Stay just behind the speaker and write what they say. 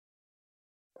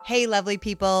Hey, lovely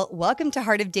people. Welcome to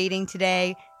Heart of Dating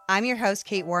today. I'm your host,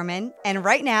 Kate Warman, and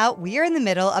right now we are in the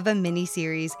middle of a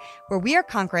mini-series where we are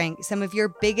conquering some of your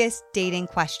biggest dating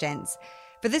questions.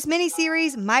 For this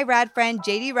mini-series, my rad friend,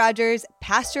 JD Rodgers,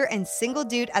 pastor and single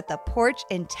dude at the porch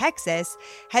in Texas,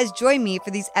 has joined me for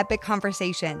these epic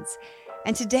conversations.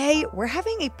 And today we're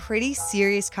having a pretty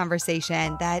serious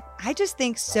conversation that I just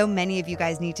think so many of you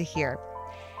guys need to hear.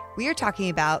 We are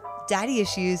talking about daddy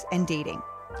issues and dating.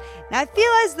 Now, I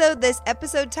feel as though this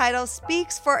episode title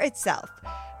speaks for itself,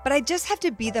 but I just have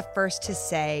to be the first to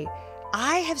say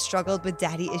I have struggled with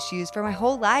daddy issues for my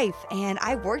whole life, and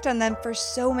I've worked on them for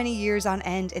so many years on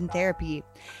end in therapy.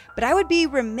 But I would be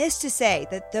remiss to say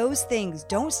that those things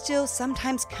don't still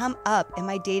sometimes come up in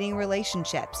my dating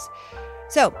relationships.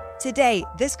 So today,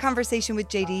 this conversation with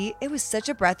JD, it was such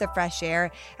a breath of fresh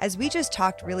air as we just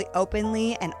talked really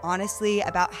openly and honestly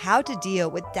about how to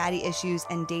deal with daddy issues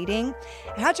and dating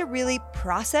and how to really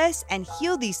process and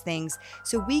heal these things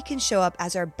so we can show up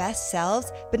as our best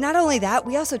selves. But not only that,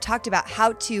 we also talked about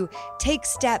how to take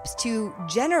steps to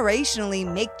generationally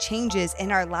make changes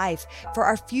in our life for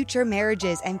our future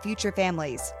marriages and future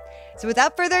families. So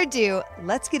without further ado,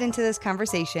 let's get into this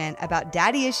conversation about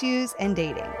daddy issues and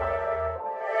dating.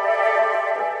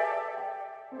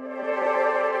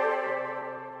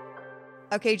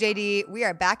 Okay, JD, we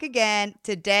are back again.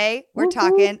 Today, we're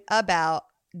talking about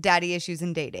daddy issues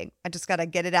and dating. I just got to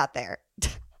get it out there.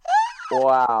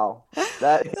 Wow.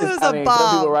 That is, some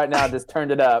people right now just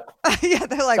turned it up. Yeah,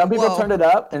 they're like, some people whoa. turned it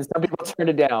up and some people turned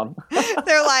it down.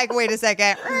 They're like, wait a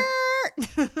second.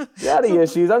 Daddy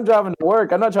issues. I'm driving to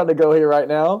work. I'm not trying to go here right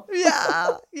now.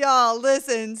 Yeah. Y'all,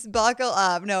 listen, buckle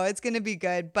up. No, it's going to be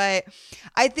good. But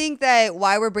I think that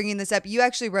why we're bringing this up, you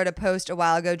actually wrote a post a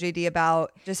while ago, JD,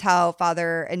 about just how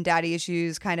father and daddy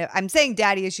issues I'm saying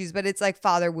daddy issues, but it's like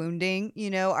father wounding,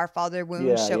 our father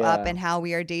wounds show up in how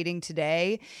we are dating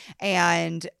today.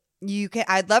 And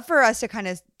I'd love for us to kind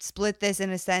of split this in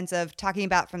a sense of talking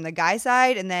about from the guy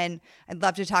side, and then I'd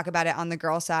love to talk about it on the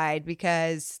girl side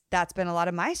because that's been a lot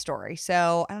of my story.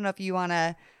 So I don't know if you want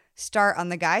to start on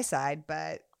the guy side,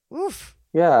 but oof.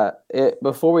 Yeah.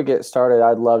 Before we get started,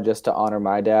 I'd love just to honor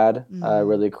my dad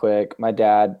really quick. My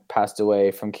dad passed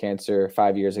away from cancer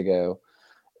 5 years ago.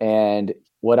 And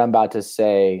what I'm about to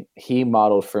say, he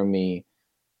modeled for me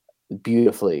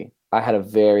beautifully. I had a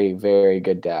very, very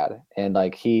good dad. And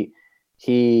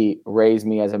he raised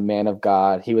me as a man of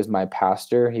God. He was my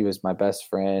pastor. He was my best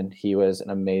friend. He was an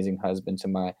amazing husband to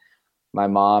my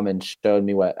mom and showed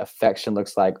me what affection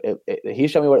looks like. He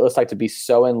showed me what it looks like to be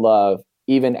so in love,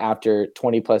 even after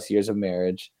 20 plus years of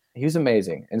marriage. He was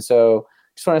amazing. And so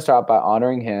just want to start by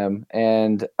honoring him.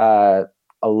 And a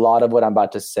lot of what I'm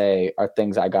about to say are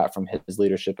things I got from his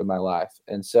leadership in my life.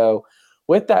 And so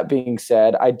with that being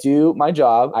said, I do my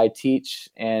job. I teach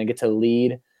and get to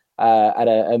lead at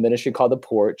a ministry called The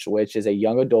Porch, which is a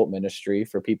young adult ministry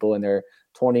for people in their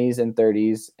 20s and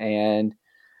 30s and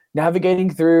navigating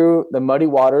through the muddy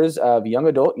waters of young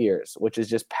adult years, which is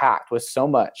just packed with so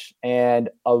much. And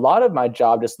a lot of my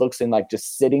job just looks in like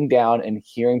just sitting down and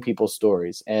hearing people's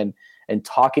stories and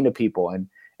talking to people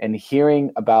and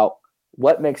hearing about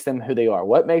what makes them who they are,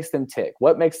 what makes them tick,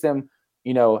 what makes them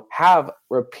have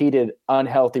repeated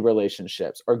unhealthy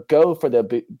relationships or go for the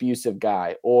abusive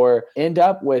guy or end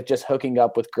up with just hooking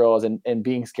up with girls and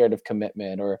being scared of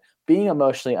commitment or being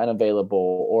emotionally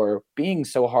unavailable or being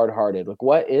so hard-hearted. Like,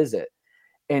 what is it?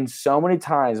 And so many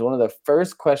times, one of the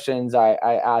first questions I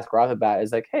ask right off the bat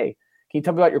is like, hey, can you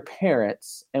tell me about your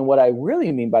parents? And what I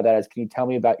really mean by that is, can you tell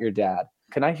me about your dad?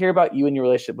 Can I hear about you and your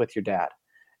relationship with your dad?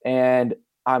 And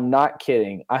I'm not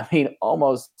kidding. I mean,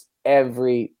 almost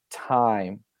every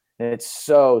time. And it's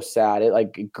so sad.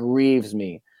 It grieves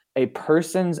me. A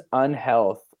person's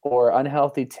unhealth or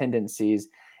unhealthy tendencies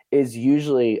is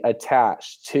usually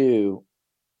attached to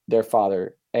their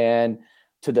father and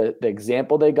to the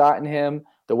example they got in him,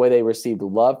 the way they received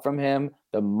love from him,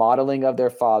 the modeling of their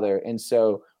father. And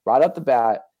so right off the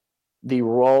bat, the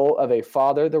role of a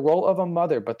father, the role of a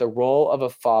mother, but the role of a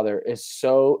father is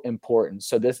so important.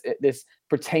 So this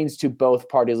pertains to both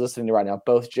parties listening to right now,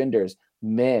 both genders.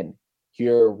 Men,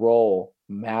 your role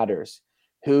matters.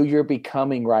 Who you're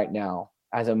becoming right now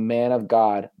as a man of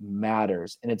God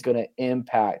matters. And it's going to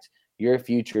impact your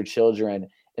future children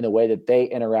in the way that they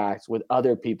interact with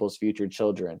other people's future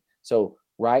children. So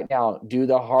right now, do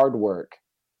the hard work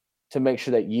to make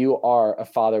sure that you are a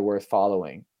father worth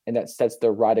following. And that sets the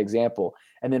right example.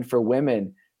 And then for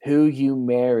women, who you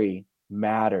marry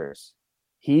matters.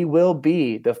 He will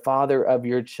be the father of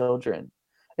your children.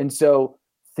 And so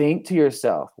think to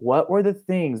yourself, what were the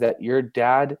things that your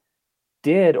dad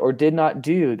did or did not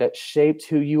do that shaped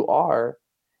who you are?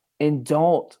 and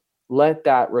don't let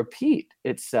that repeat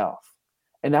itself.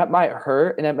 And that might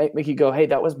hurt, and that might make you go, hey,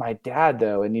 that was my dad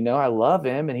though. And, I love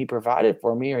him and he provided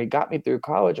for me, or he got me through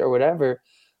college or whatever.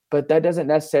 But that doesn't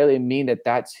necessarily mean that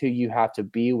that's who you have to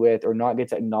be with, or not get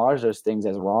to acknowledge those things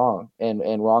as wrong and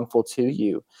wrongful to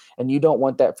you. And you don't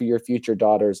want that for your future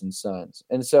daughters and sons.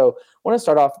 And so I want to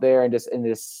start off there and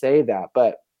just say that.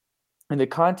 But in the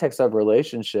context of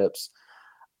relationships,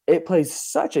 it plays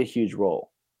such a huge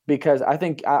role, because I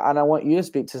think, and I want you to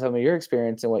speak to some of your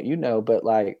experience and what you know, but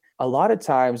like a lot of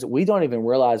times we don't even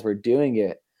realize we're doing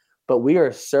it, but we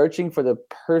are searching for the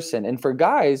person. And for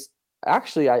guys,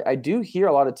 actually, I do hear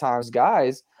a lot of times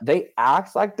guys, they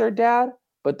act like their dad,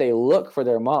 but they look for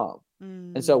their mom.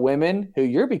 And so women, who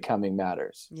you're becoming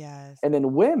matters. Yes. And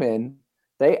then women,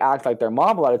 they act like their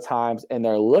mom a lot of times, and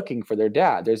they're looking for their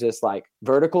dad. There's this like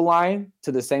vertical line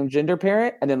to the same gender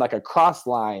parent, and then like a cross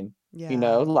line,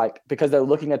 like, because they're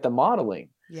looking at the modeling.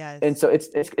 Yes. And so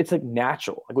it's like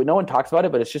natural. Like, no one talks about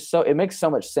it, but it's just it makes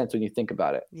so much sense when you think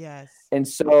about it. Yes. And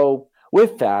so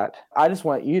with that, I just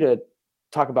want you to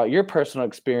talk about your personal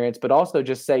experience, but also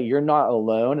just say you're not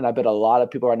alone. And I bet a lot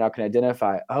of people right now can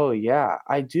identify, oh yeah,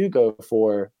 I do go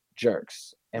for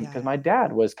jerks. And because my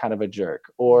dad was kind of a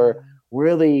jerk, or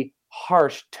really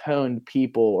harsh toned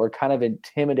people, or kind of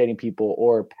intimidating people,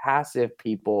 or passive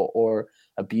people, or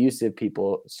abusive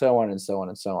people, so on and so on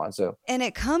and so on. And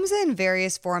it comes in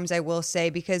various forms, I will say,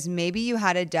 because maybe you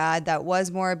had a dad that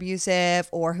was more abusive,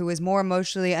 or who was more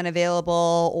emotionally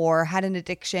unavailable, or had an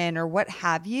addiction, or what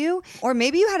have you. Or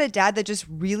maybe you had a dad that just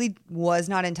really was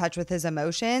not in touch with his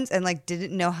emotions and like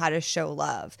didn't know how to show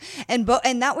love. And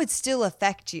that would still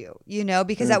affect you,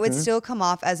 because that would still come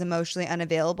off as emotionally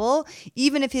unavailable,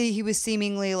 even if he was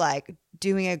seemingly like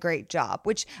doing a great job,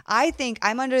 which I think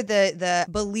I'm under the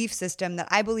belief system that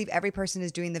I believe every person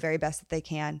is doing the very best that they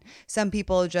can. Some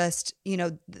people just,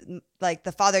 like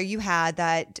the father you had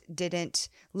that didn't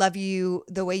love you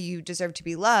the way you deserve to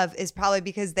be loved is probably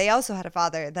because they also had a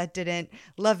father that didn't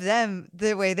love them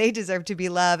the way they deserve to be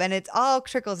loved. And it's all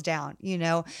trickles down,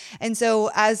 And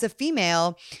so as a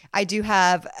female, I do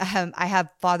have, I have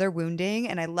father wounding,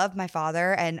 and I love my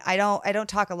father. And I don't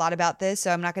talk a lot about this, so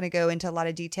I'm not going to go into a lot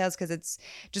of details because it's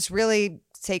just really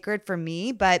sacred for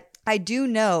me. But I do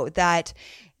know that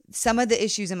some of the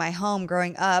issues in my home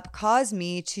growing up caused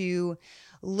me to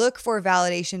look for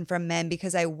validation from men,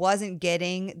 because I wasn't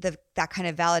getting that kind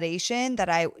of validation that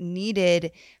I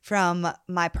needed from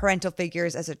my parental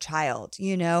figures as a child,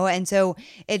 And so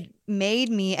it made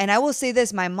me, and I will say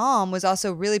this, my mom was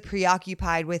also really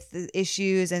preoccupied with the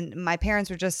issues, and my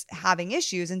parents were just having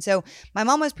issues. And so my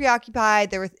mom was preoccupied.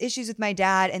 There were issues with my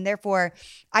dad. And therefore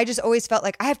I just always felt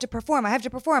like I have to perform.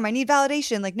 I need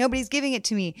validation. Like nobody's giving it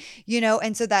to me,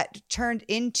 And so that turned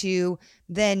into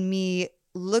then me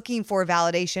looking for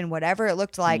validation, whatever it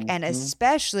looked like, and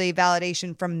especially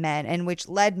validation from men, and which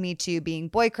led me to being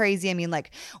boy crazy. I mean,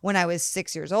 like when I was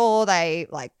 6 years old, I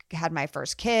like had my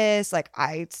first kiss. Like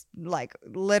I like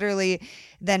literally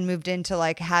then moved into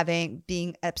like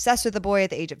being obsessed with a boy at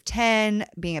the age of 10,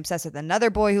 being obsessed with another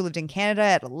boy who lived in Canada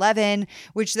at 11,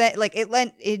 which that like it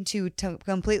led into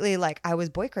completely like I was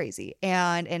boy crazy.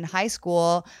 And in high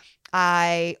school,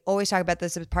 I always talk about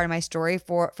this as part of my story.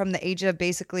 From the age of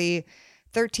basically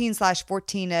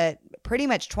 13/14 to pretty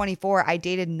much 24, I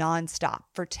dated nonstop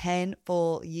for 10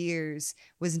 full years,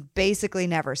 was basically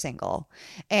never single.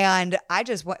 And I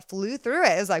just flew through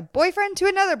it. It was like boyfriend to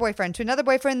another boyfriend to another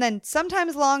boyfriend, then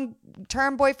sometimes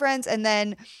long-term boyfriends, and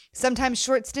then sometimes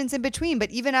short stints in between.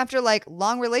 But even after like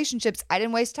long relationships, I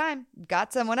didn't waste time,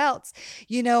 got someone else,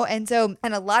 And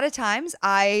a lot of times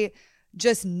I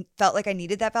just felt like I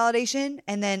needed that validation.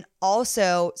 And then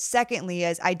also, secondly,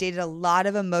 as I dated a lot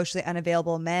of emotionally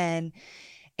unavailable men,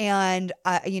 and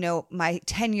my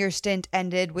 10-year stint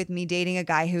ended with me dating a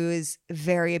guy who is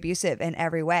very abusive in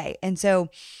every way. And so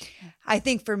I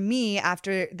think for me,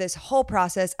 after this whole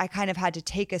process, I kind of had to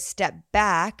take a step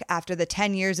back after the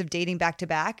 10 years of dating back to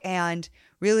back, and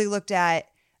really looked at,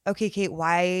 okay, Kate,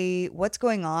 what's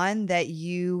going on that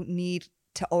you need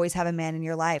to always have a man in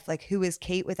your life? Like, who is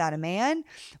Kate without a man?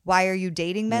 Why are you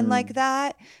dating men like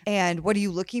that? And what are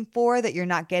you looking for that you're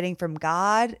not getting from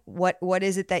God? What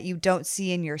is it that you don't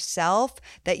see in yourself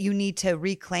that you need to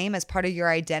reclaim as part of your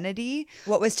identity?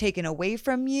 What was taken away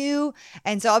from you?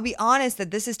 And so I'll be honest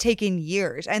that this has taken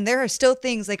years, and there are still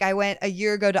things. Like I went a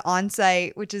year ago to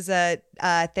Onsite, which is a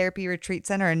therapy retreat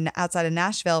center outside of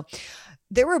Nashville.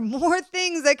 There were more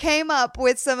things that came up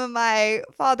with some of my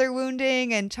father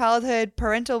wounding and childhood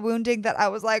parental wounding that I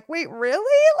was like, wait,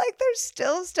 really? Like there's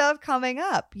still stuff coming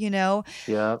up,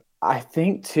 Yeah. I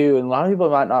think too, and a lot of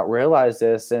people might not realize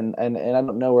this, and I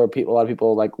don't know where a lot of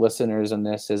people like listeners in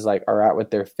this is like are at with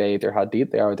their faith or how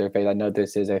deep they are with their faith. I know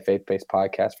this is a faith-based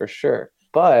podcast for sure,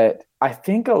 but I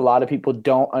think a lot of people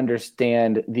don't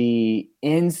understand the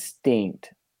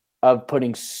instinct of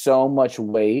putting so much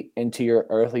weight into your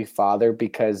earthly father,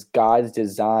 because God's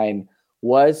design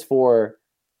was for,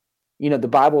 the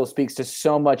Bible speaks to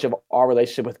so much of our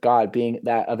relationship with God being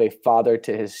that of a father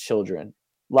to his children.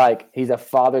 Like he's a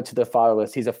father to the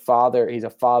fatherless. He's a father.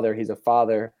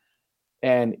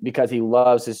 And because he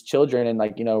loves his children,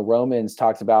 and Romans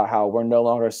talks about how we're no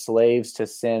longer slaves to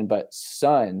sin, but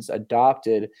sons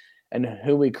adopted, and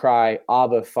whom we cry,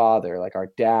 Abba, Father, like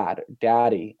our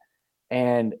daddy.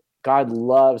 And God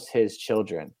loves his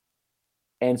children.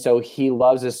 And so he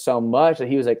loves us so much that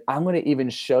he was like, I'm going to even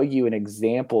show you an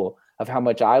example of how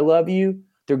much I love you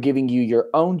through giving you your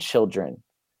own children.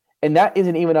 And that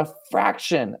isn't even a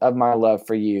fraction of my love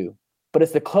for you, but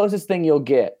it's the closest thing you'll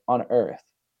get on earth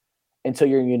until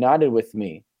you're united with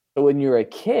me. But when you're a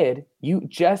kid, you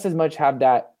just as much have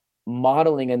that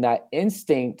modeling and that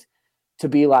instinct to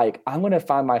be like, I'm going to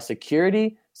find my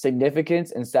security,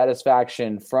 significance, and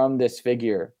satisfaction from this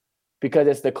figure, because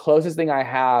it's the closest thing I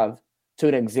have to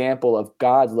an example of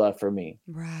God's love for me.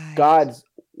 Right.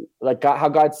 How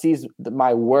God sees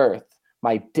my worth,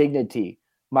 my dignity,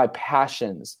 my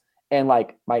passions, and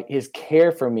his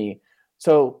care for me.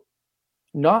 So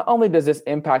not only does this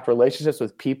impact relationships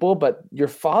with people, but your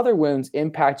father wounds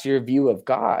impact your view of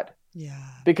God. Yeah.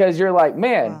 Because you're like,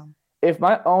 man, wow. If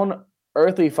my own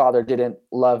earthly father didn't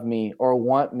love me or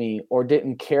want me or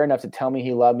didn't care enough to tell me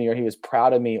he loved me or he was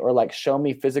proud of me or like show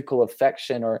me physical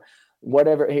affection or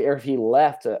whatever, or if he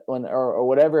left or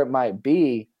whatever it might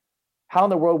be, how in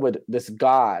the world would this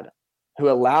God who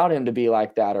allowed him to be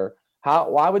like that, or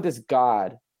why would this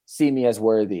God see me as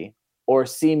worthy or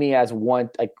see me as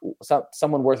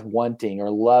someone worth wanting or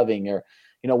loving or,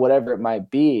 whatever it might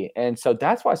be. And so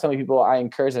that's why some people, I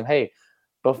encourage them, hey,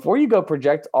 before you go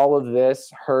project all of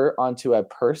this hurt onto a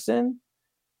person,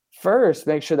 first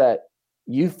make sure that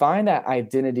you find that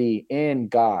identity in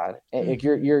God. And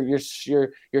mm-hmm.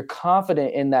 you're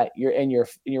confident in that you're in your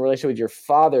relationship with your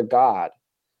Father God.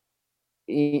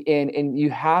 And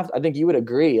you have, I think you would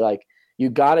agree, like you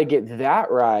got to get that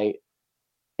right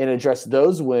and address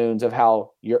those wounds of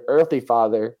how your earthly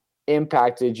father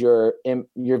impacted your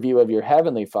view of your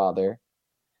heavenly Father.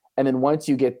 And then once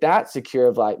you get that secure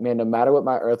of like, man, no matter what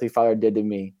my earthly father did to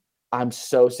me, I'm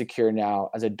so secure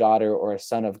now as a daughter or a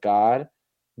son of God.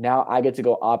 Now I get to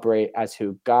go operate as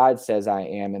who God says I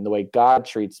am and the way God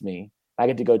treats me. I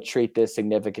get to go treat this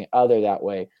significant other that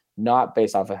way, not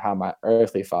based off of how my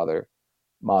earthly father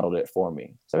modeled it for me.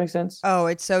 Does that make sense? Oh,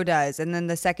 it so does. And then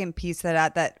the second piece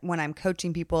that when I'm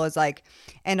coaching people is like,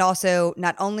 and also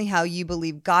not only how you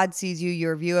believe God sees you,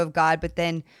 your view of God, but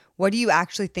then what do you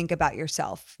actually think about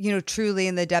yourself? Truly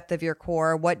in the depth of your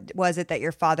core, what was it that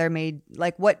your father made?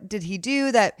 Like, what did he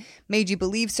do that made you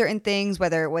believe certain things,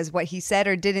 whether it was what he said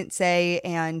or didn't say?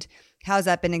 And how's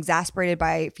that been exasperated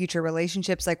by future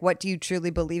relationships? Like, what do you truly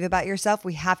believe about yourself?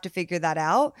 We have to figure that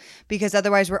out, because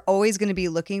otherwise we're always going to be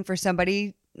looking for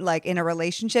somebody, like in a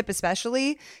relationship,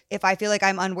 especially if I feel like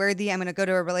I'm unworthy, I'm going to go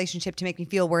to a relationship to make me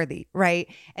feel worthy. Right.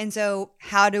 And so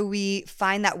how do we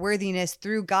find that worthiness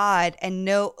through God and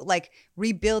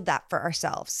rebuild that for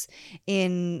ourselves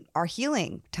in our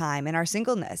healing time and our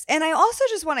singleness? And I also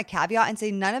just want to caveat and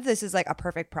say none of this is like a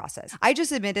perfect process. I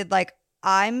just admitted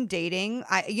I'm dating.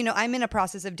 I'm in a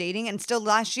process of dating, and still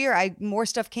last year, more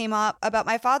stuff came up about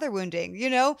my father wounding,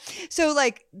 So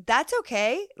that's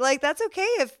okay. That's okay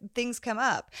if things come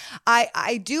up.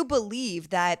 I do believe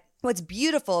that what's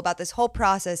beautiful about this whole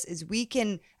process is we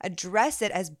can address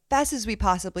it as best as we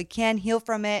possibly can, heal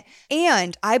from it.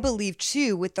 And I believe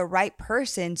too, with the right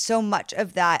person, so much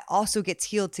of that also gets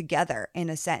healed together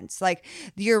in a sense. Like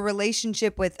your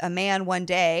relationship with a man one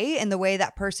day and the way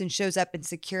that person shows up in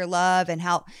secure love, and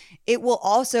how it will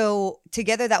also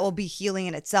together, that will be healing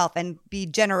in itself and be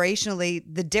generationally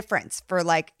the difference for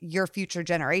your future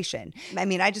generation. I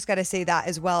mean, I just got to say that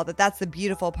as well, that's the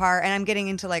beautiful part. And I'm getting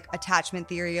into attachment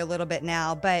theory a little bit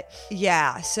now, but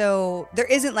yeah, so there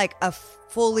isn't a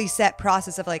fully set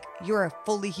process of you're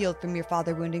fully healed from your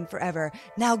father wounding forever.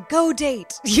 Now go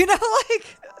date,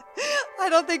 I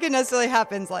don't think it necessarily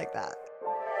happens like that.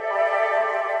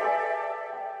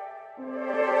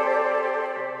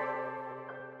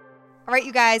 All right,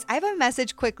 you guys, I have a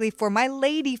message quickly for my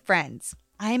lady friends.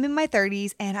 I am in my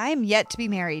 30s and I am yet to be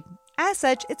married. As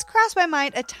such, it's crossed my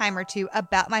mind a time or two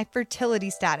about my fertility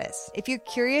status. If you're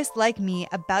curious like me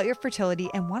about your fertility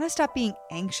and want to stop being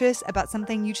anxious about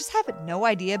something you just have no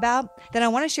idea about, then I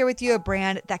want to share with you a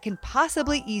brand that can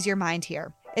possibly ease your mind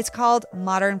here. It's called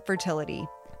Modern Fertility.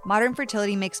 Modern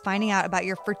Fertility makes finding out about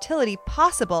your fertility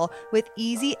possible with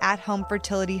easy at-home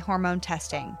fertility hormone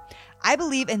testing. I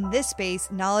believe in this space,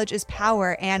 knowledge is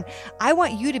power, and I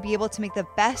want you to be able to make the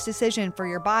best decision for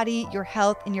your body, your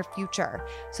health, and your future.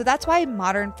 So that's why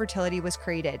Modern Fertility was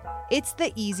created. It's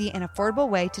the easy and affordable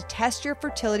way to test your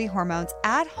fertility hormones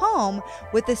at home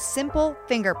with a simple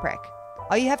finger prick.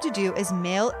 All you have to do is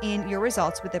mail in your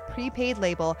results with a prepaid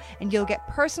label, and you'll get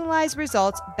personalized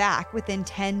results back within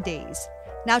 10 days.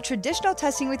 Now, traditional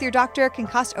testing with your doctor can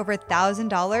cost over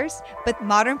 $1,000, but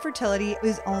Modern Fertility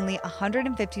is only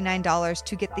 $159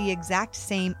 to get the exact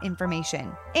same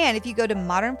information. And if you go to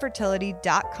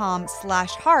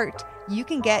modernfertility.com/heart, you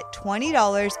can get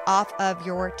 $20 off of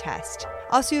your test.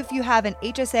 Also, if you have an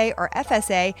HSA or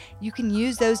FSA, you can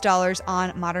use those dollars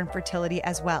on Modern Fertility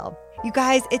as well. You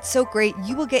guys, it's so great.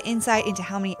 You will get insight into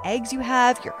how many eggs you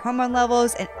have, your hormone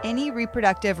levels, and any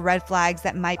reproductive red flags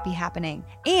that might be happening.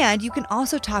 And you can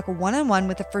also talk one-on-one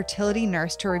with a fertility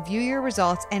nurse to review your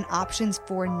results and options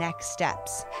for next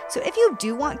steps. So if you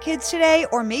do want kids today,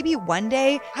 or maybe one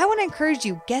day, I want to encourage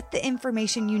you, get the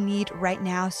information you need right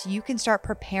now so you can start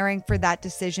preparing for that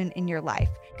decision in your life.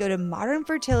 Go to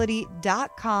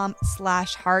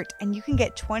modernfertility.com/heart and you can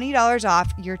get $20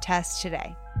 off your test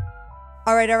today.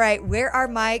 All right. Where are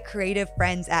my creative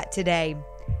friends at today?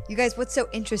 You guys, what's so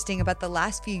interesting about the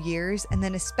last few years, and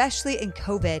then especially in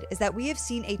COVID, is that we have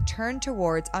seen a turn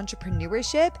towards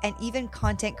entrepreneurship and even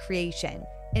content creation.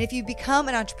 And if you become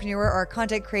an entrepreneur or a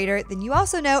content creator, then you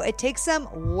also know it takes some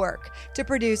work to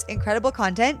produce incredible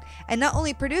content, and not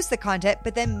only produce the content,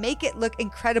 but then make it look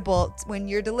incredible when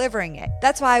you're delivering it.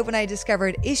 That's why when I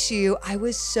discovered Issue, I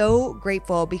was so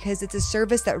grateful, because it's a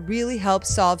service that really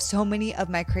helps solve so many of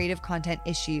my creative content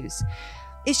issues.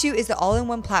 Issue is the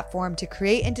all-in-one platform to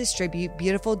create and distribute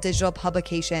beautiful digital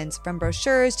publications, from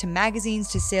brochures to magazines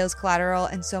to sales collateral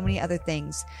and so many other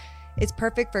things. It's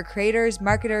perfect for creators,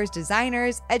 marketers,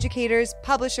 designers, educators,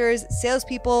 publishers,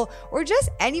 salespeople, or just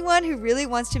anyone who really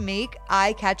wants to make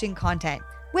eye-catching content,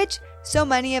 which so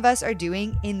many of us are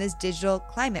doing in this digital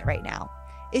climate right now.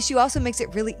 Issue also makes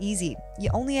it really easy. You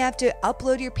only have to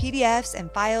upload your PDFs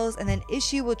and files, and then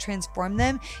Issue will transform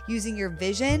them using your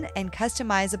vision and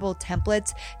customizable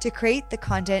templates to create the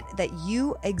content that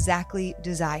you exactly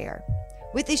desire.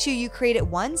 With Issue, you create it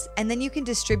once, and then you can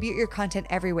distribute your content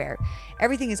everywhere.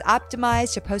 Everything is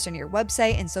optimized to post on your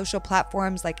website and social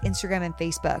platforms like Instagram and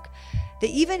Facebook. They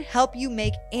even help you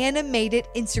make animated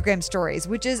Instagram stories,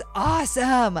 which is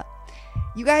awesome.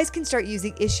 You guys can start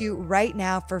using Issue right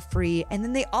now for free, and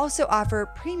then they also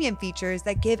offer premium features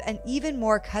that give an even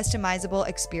more customizable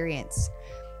experience.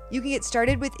 You can get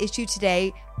started with Issue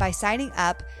today by signing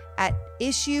up at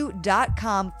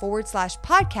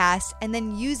issue.com/podcast and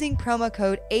then using promo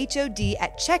code HOD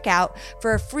at checkout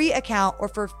for a free account or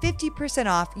for 50%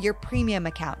 off your premium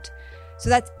account. So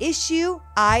that's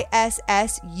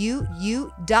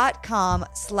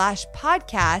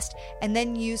issueissuu.com/podcast and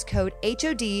then use code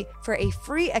HOD for a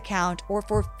free account or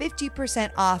for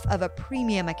 50% off of a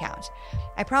premium account.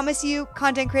 I promise you,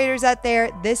 content creators out there,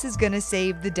 this is going to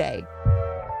save the day.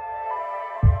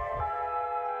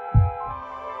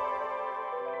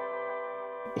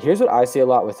 Here's what I see a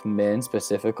lot with men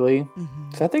specifically.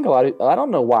 So I think I don't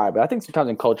know why, but I think sometimes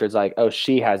in culture it's like, oh,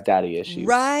 she has daddy issues.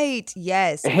 Right.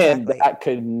 Yes. And exactly. that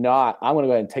could not, I'm going to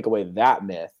go ahead and take away that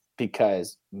myth,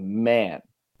 because man,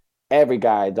 every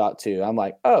guy I talk to, I'm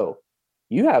like, oh,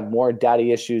 you have more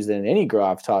daddy issues than any girl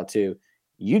I've talked to.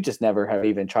 You just never have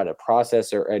even tried to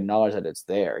process or acknowledge that it's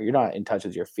there. You're not in touch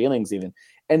with your feelings even.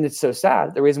 And it's so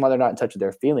sad. The reason why they're not in touch with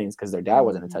their feelings because their dad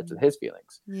wasn't in touch with his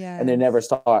feelings. Yeah. And they never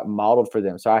saw it modeled for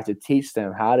them. So I have to teach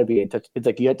them how to be in touch. It's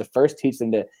like you have to first teach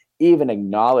them to even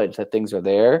acknowledge that things are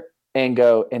there and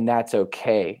go, and that's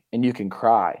okay. And you can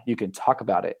cry. You can talk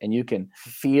about it and you can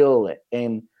feel it.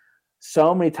 And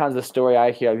so many times the story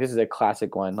I hear, like, this is a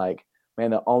classic one. Like,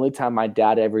 man, the only time my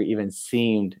dad ever even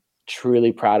seemed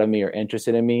truly proud of me or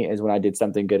interested in me is when I did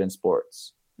something good in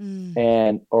sports.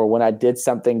 Or when I did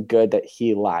something good that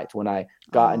he liked, when I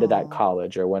got into that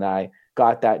college or when I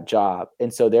got that job.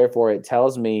 And so therefore it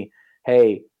tells me,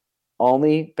 hey,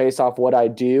 only based off what I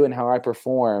do and how I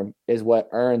perform is what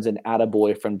earns an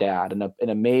attaboy from dad and a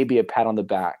maybe a pat on the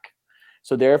back.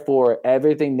 So therefore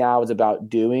everything now is about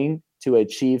doing to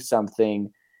achieve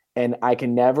something, and I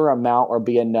can never amount or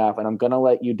be enough, and I'm going to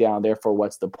let you down. Therefore,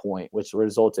 what's the point? Which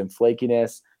results in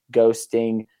flakiness,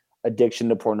 ghosting, addiction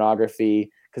to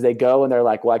pornography, because they go and they're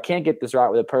like, well, I can't get this right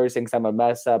with a person because I'm a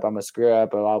mess up, I'm a screw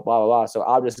up, blah, blah, blah, blah. So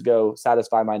I'll just go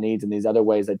satisfy my needs in these other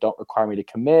ways that don't require me to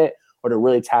commit or to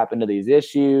really tap into these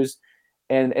issues.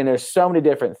 And there's so many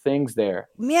different things there.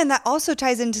 Man, that also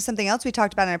ties into something else we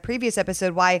talked about in a previous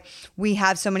episode, why we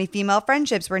have so many female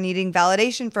friendships. We're needing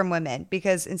validation from women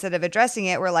because instead of addressing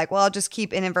it, we're like, well, I'll just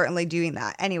keep inadvertently doing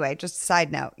that. Anyway, just a side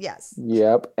note. Yes.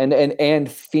 Yep. And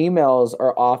females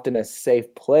are often a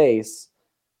safe place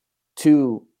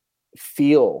to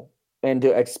feel and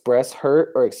to express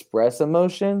hurt or express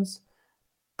emotions.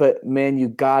 But men, you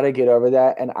got to get over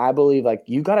that. And I believe like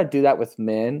you got to do that with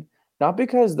men. Not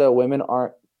because the women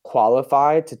aren't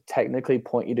qualified to technically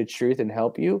point you to truth and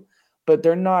help you, but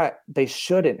they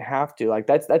shouldn't have to. Like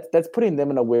that's putting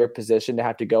them in a weird position to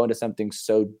have to go into something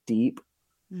so deep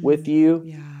with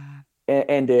you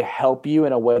and to help you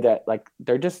in a way that like,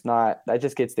 they're just not, that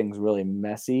just gets things really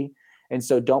messy. And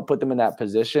so don't put them in that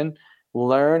position.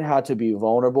 Learn how to be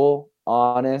vulnerable,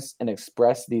 honest, and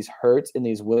express these hurts and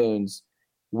these wounds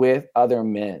with other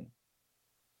men.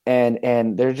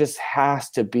 And there just has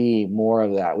to be more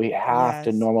of that. We have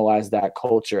to normalize that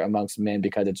culture amongst men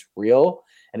because it's real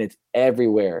and it's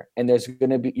everywhere. And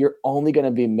you're only going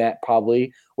to be met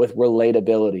probably with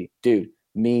relatability. Dude,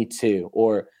 me too.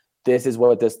 Or this is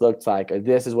what this looks like, or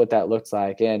this is what that looks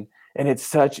like. And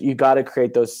it's you got to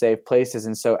create those safe places.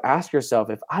 And so ask yourself,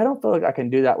 if I don't feel like I can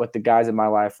do that with the guys in my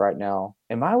life right now,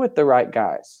 am I with the right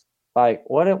guys? Like,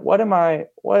 what am I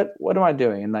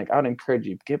doing? And like, I would encourage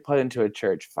you, get put into a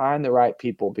church, find the right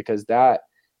people, because that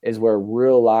is where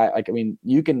real life, like, I mean,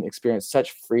 you can experience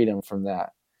such freedom from that.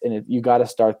 And you got to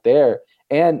start there.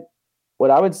 And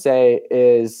what I would say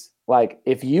is like,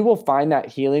 if you will find that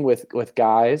healing with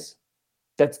guys,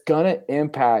 that's going to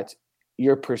impact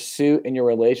your pursuit and your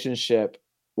relationship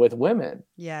with women.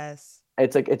 Yes.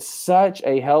 It's like, it's such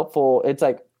a helpful, it's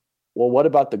like, well, what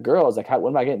about the girls? Like,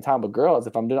 when am I getting time with girls?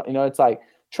 If I'm doing, it's like,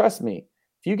 trust me,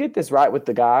 if you get this right with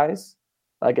the guys,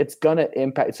 like it's going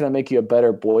to make you a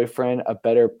better boyfriend, a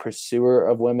better pursuer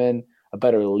of women, a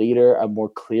better leader, a more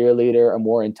clear leader, a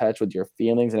more in touch with your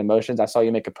feelings and emotions. I saw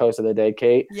you make a post the other day,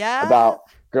 Kate, about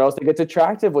girls think it's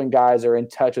attractive when guys are in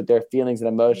touch with their feelings and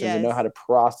emotions and know how to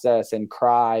process and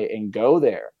cry and go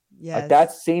there. Like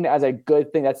that's seen as a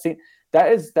good thing. That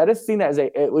is seen as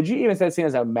would you even say it's seen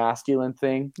as a masculine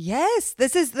thing? Yes.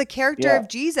 This is the character of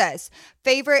Jesus.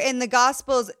 Favorite in the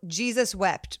Gospels, Jesus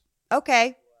wept.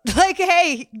 Okay. Like,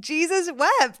 hey, Jesus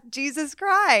wept. Jesus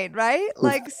cried, right?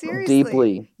 Like, seriously.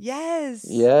 Deeply. Yes.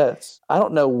 Yes. I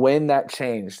don't know when that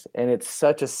changed. And it's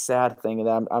such a sad thing.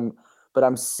 And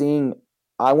I'm seeing,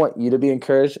 I want you to be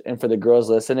encouraged. And for the girls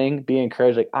listening, be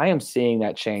encouraged. Like, I am seeing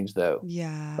that change though.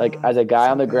 Yeah. Like, as a guy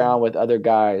on the ground with other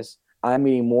guys, I'm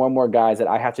meeting more and more guys that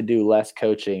I have to do less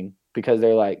coaching because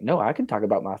they're like, no, I can talk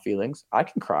about my feelings. I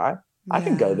can cry. I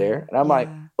can go there. And I'm like,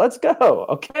 let's go.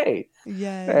 Okay.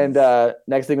 Yes. And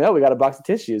next thing you know, we got a box of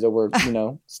tissues, or we're,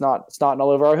 snotting all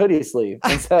over our hoodie sleeve.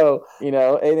 And so,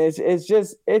 and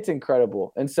it's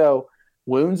incredible. And so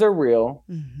wounds are real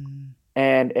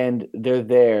and they're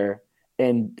there,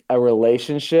 and a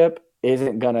relationship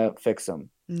isn't going to fix them.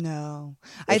 No,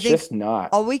 I think just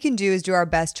not. All we can do is do our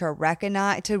best to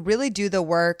recognize, to really do the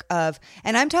work of,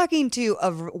 and I'm talking to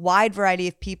a wide variety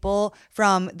of people,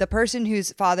 from the person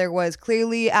whose father was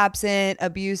clearly absent,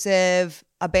 abusive,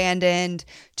 abandoned,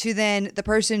 to then the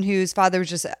person whose father was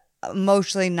just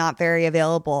emotionally not very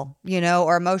available,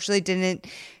 or emotionally didn't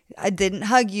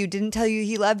hug you, didn't tell you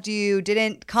he loved you,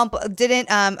 didn't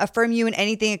affirm you in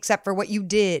anything except for what you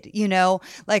did,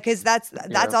 like, cause that's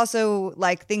also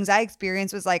like things I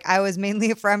experienced, was like, I was mainly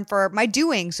affirmed for my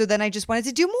doing. So then I just wanted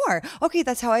to do more. Okay.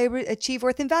 That's how I achieve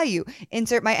worth and value.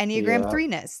 Insert my Enneagram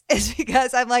 3-ness. It's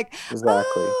because I'm like,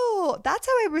 oh, that's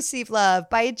how I receive love,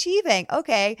 by achieving.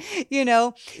 Okay. You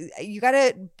got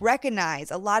to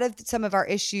recognize some of our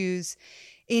issues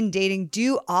in dating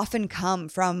do often come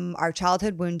from our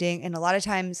childhood wounding, and a lot of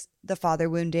times the father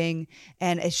wounding.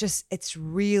 And it's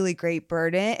really great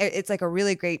burden. It's like a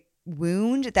really great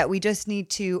wound that we just need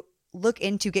to look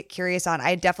into, get curious on.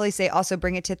 I definitely say also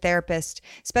bring it to therapist,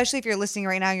 especially if you're listening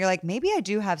right now and you're like, maybe I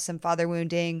do have some father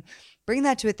wounding. Bring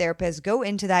that to a therapist, go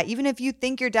into that. Even if you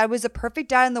think your dad was the perfect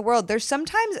dad in the world, there's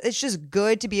sometimes it's just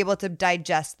good to be able to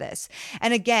digest this.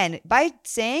 And again, by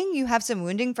saying you have some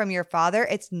wounding from your father,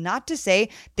 it's not to say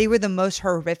they were the most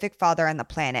horrific father on the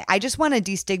planet. I just want to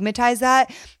destigmatize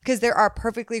that, because there are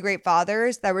perfectly great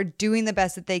fathers that were doing the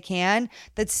best that they can,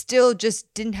 that still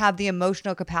just didn't have the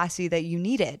emotional capacity that you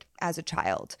needed as a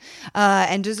child. My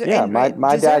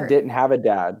dad didn't have a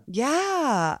dad.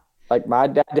 Yeah. Like, my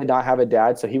dad did not have a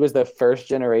dad. So he was the first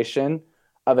generation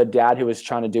of a dad who was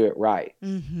trying to do it right.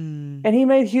 Mm-hmm. And he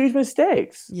made huge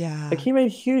mistakes. Yeah. Like he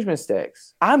made huge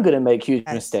mistakes. I'm going to make huge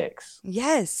mistakes.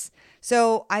 Yes.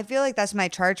 So I feel like that's my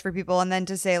charge for people. And then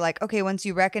to say like, okay, once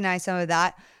you recognize some of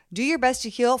that, do your best to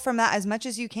heal from that as much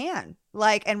as you can.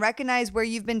 Like, and recognize where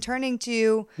you've been turning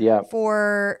to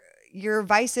for your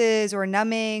vices or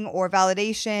numbing or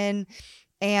validation.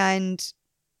 And,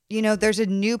 you know, there's a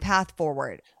new path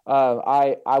forward.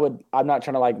 I'm not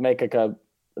trying to like make like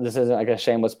this isn't like a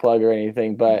shameless plug or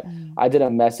anything, but I did a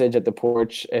message at the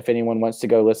porch. If anyone wants to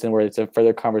go listen where it's a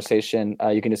further conversation,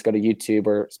 you can just go to YouTube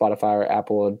or Spotify or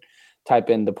Apple and type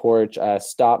in the porch,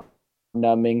 stop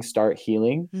numbing, start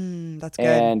healing. That's good.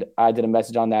 And I did a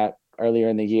message on that earlier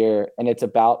in the year. And it's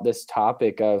about this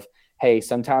topic of, hey,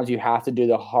 sometimes you have to do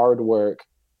the hard work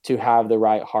to have the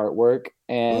right heart work.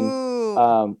 And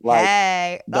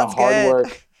that's hard good.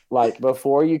 work, like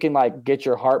before you can like get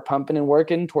your heart pumping and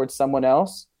working towards someone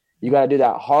else, you got to do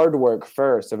that hard work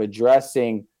first of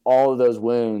addressing all of those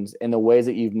wounds and the ways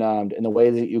that you've numbed and the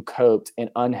ways that you coped in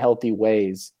unhealthy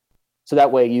ways. So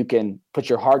that way you can put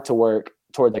your heart to work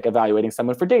toward like evaluating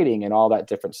someone for dating and all that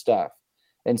different stuff.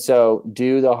 And so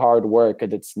do the hard work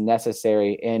because it's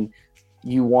necessary. And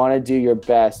you want to do your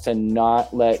best to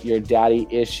not let your daddy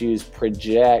issues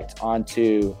project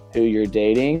onto who you're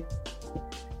dating.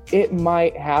 It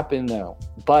might happen though,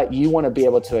 but you want to be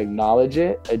able to acknowledge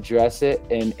it, address it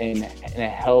in a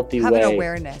healthy way. Have an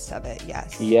awareness of it,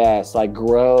 yes. Yes, like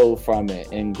grow from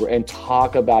it and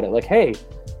talk about it. Like, hey,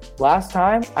 last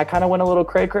time I kind of went a little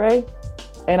cray-cray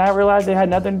and I realized it had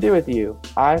nothing to do with you.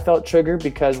 I felt triggered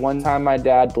because one time my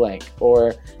dad blanked.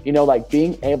 Or, you know, like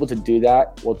being able to do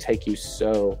that will take you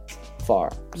so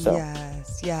far. So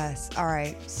Yes. All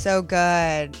right. So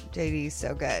good, JD,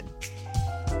 so good.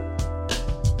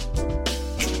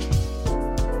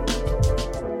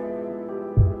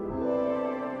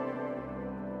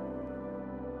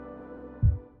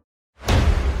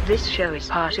 This show is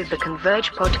part of the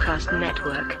Converge Podcast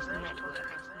Network.